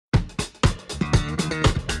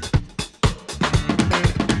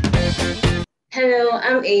Hello,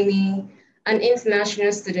 I'm Amy, an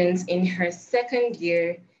international student in her second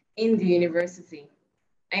year in the university.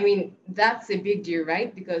 I mean, that's a big deal,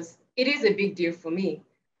 right? Because it is a big deal for me.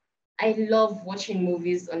 I love watching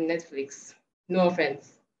movies on Netflix. No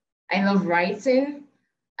offense. I love writing.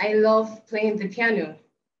 I love playing the piano.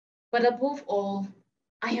 But above all,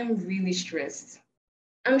 I am really stressed.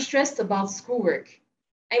 I'm stressed about schoolwork.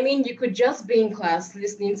 I mean, you could just be in class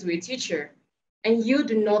listening to a teacher and you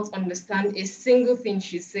do not understand a single thing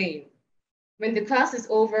she's saying. When the class is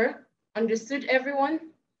over, understood everyone?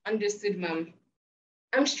 Understood, ma'am.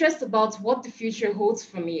 I'm stressed about what the future holds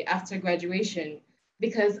for me after graduation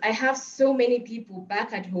because I have so many people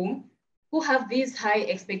back at home who have these high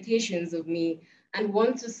expectations of me and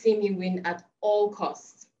want to see me win at all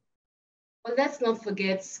costs. But let's not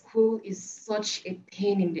forget, school is such a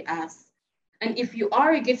pain in the ass. And if you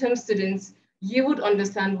are a GITAM student, you would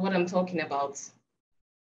understand what I'm talking about.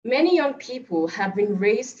 Many young people have been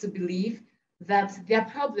raised to believe that their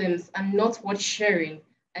problems are not worth sharing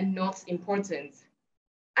and not important.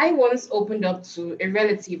 I once opened up to a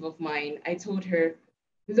relative of mine. I told her,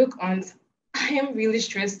 look, aunt, I am really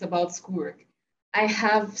stressed about schoolwork. I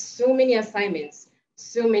have so many assignments,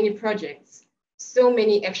 so many projects, so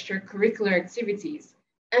many extracurricular activities,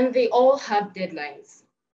 and they all have deadlines.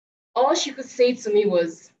 All she could say to me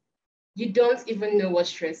was, you don't even know what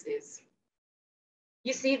stress is.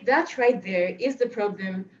 You see, that right there is the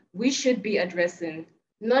problem we should be addressing,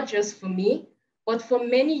 not just for me, but for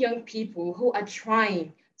many young people who are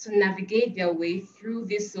trying to navigate their way through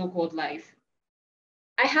this so-called life.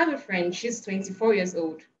 I have a friend, she's 24 years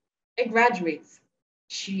old, a graduate.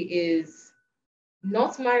 She is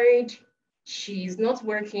not married, she is not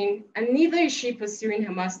working, and neither is she pursuing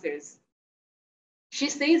her master's. She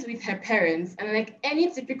stays with her parents, and like any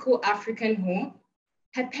typical African home,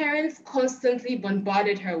 her parents constantly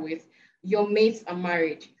bombarded her with, your mates are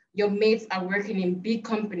married, your mates are working in big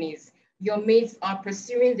companies, your mates are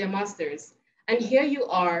pursuing their masters, and here you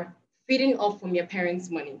are feeding off from your parents'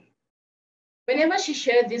 money. Whenever she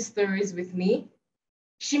shared these stories with me,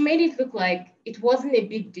 she made it look like it wasn't a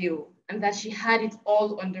big deal and that she had it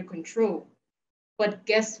all under control. But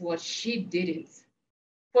guess what? She didn't.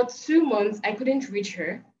 For 2 months, I couldn't reach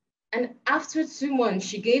her. And after 2 months,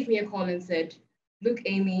 she gave me a call and said, look,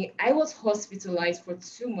 Amy, I was hospitalized for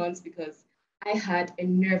 2 months because I had a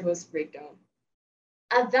nervous breakdown.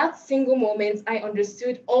 At that single moment, I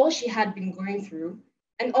understood all she had been going through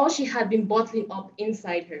and all she had been bottling up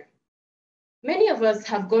inside her. Many of us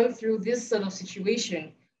have gone through this sort of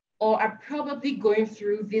situation or are probably going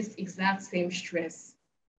through this exact same stress.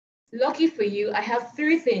 Lucky for you, I have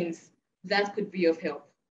 3 things that could be of help.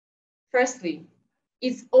 Firstly,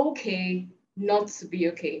 it's okay not to be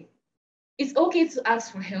okay. It's okay to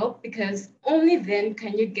ask for help because only then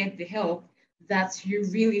can you get the help that you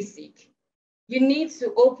really seek. You need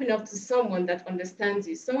to open up to someone that understands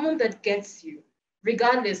you, someone that gets you,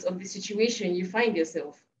 regardless of the situation you find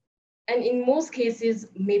yourself. And in most cases,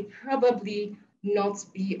 may probably not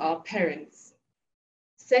be our parents.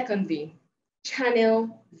 Secondly,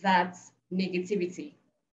 channel that negativity.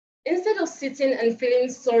 Instead of sitting and feeling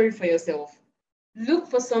sorry for yourself, look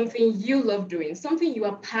for something you love doing, something you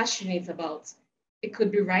are passionate about. It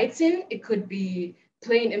could be writing, it could be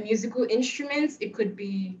playing a musical instrument, it could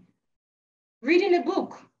be reading a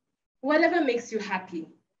book, whatever makes you happy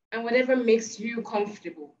and whatever makes you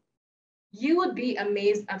comfortable. You would be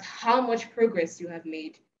amazed at how much progress you have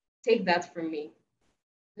made. Take that from me.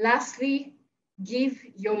 Lastly, give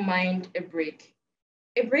your mind a break.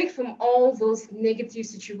 A break from all those negative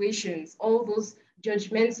situations, all those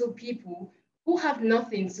judgmental people who have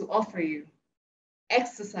nothing to offer you.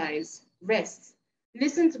 Exercise, rest,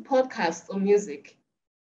 listen to podcasts or music.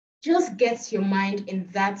 Just get your mind in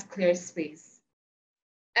that clear space.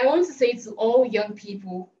 I want to say to all young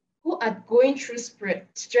people who are going through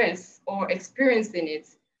stress or experiencing it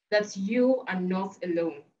that you are not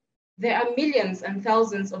alone. There are millions and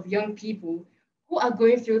thousands of young people who are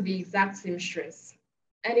going through the exact same stress.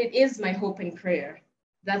 And it is my hope and prayer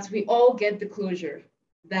that we all get the closure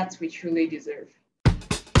that we truly deserve.